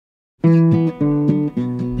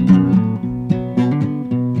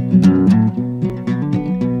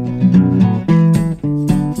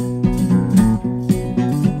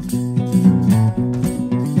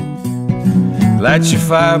Light your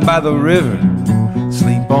fire by the river,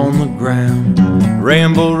 sleep on the ground.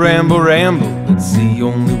 Ramble, ramble, ramble, it's the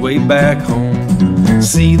only way back home.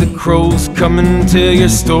 See the crows come and tell your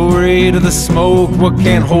story to the smoke. What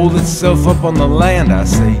can't hold itself up on the land, I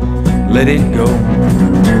say, let it go.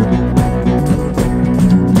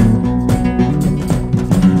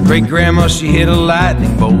 Great grandma, she hit a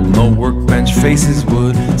lightning bolt, no workbench faces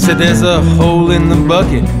wood. Said there's a hole in the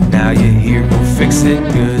bucket, now you're here, go fix it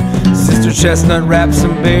good. Sister Chestnut wrapped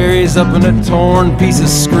some berries up in a torn piece of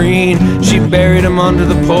screen. She buried them under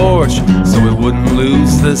the porch so it wouldn't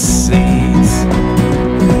lose the seeds.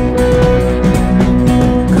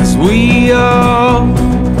 'Cause we all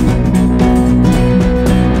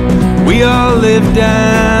live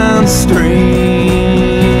downstream.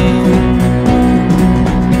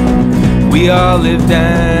 We all live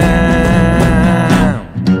down.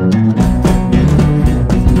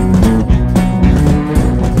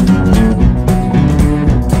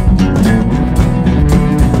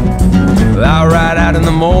 Well, I'll ride out in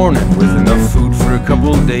the morning with enough food for a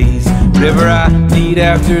couple of days. Whatever I need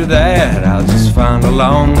after that, I'll just find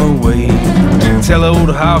along the way. Tell old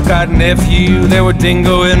hawk-eyed nephew there were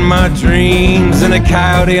dingo in my dreams, and a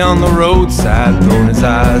coyote on the roadside throwing his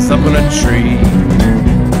eyes up in a tree.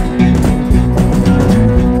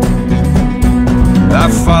 I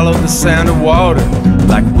followed the sound of water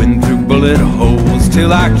like wind through bullet holes,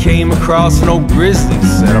 till I came across an old grizzly.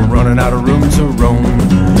 Said I'm running out of room to roam.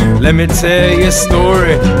 Let me tell you a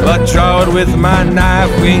story, I draw it with my knife.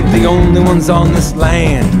 We ain't the only ones on this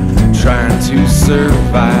land trying to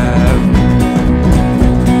survive.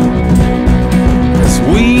 'Cause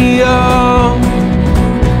we all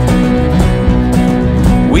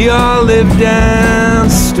live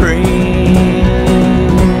downstream.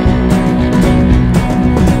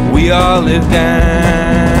 We all live down.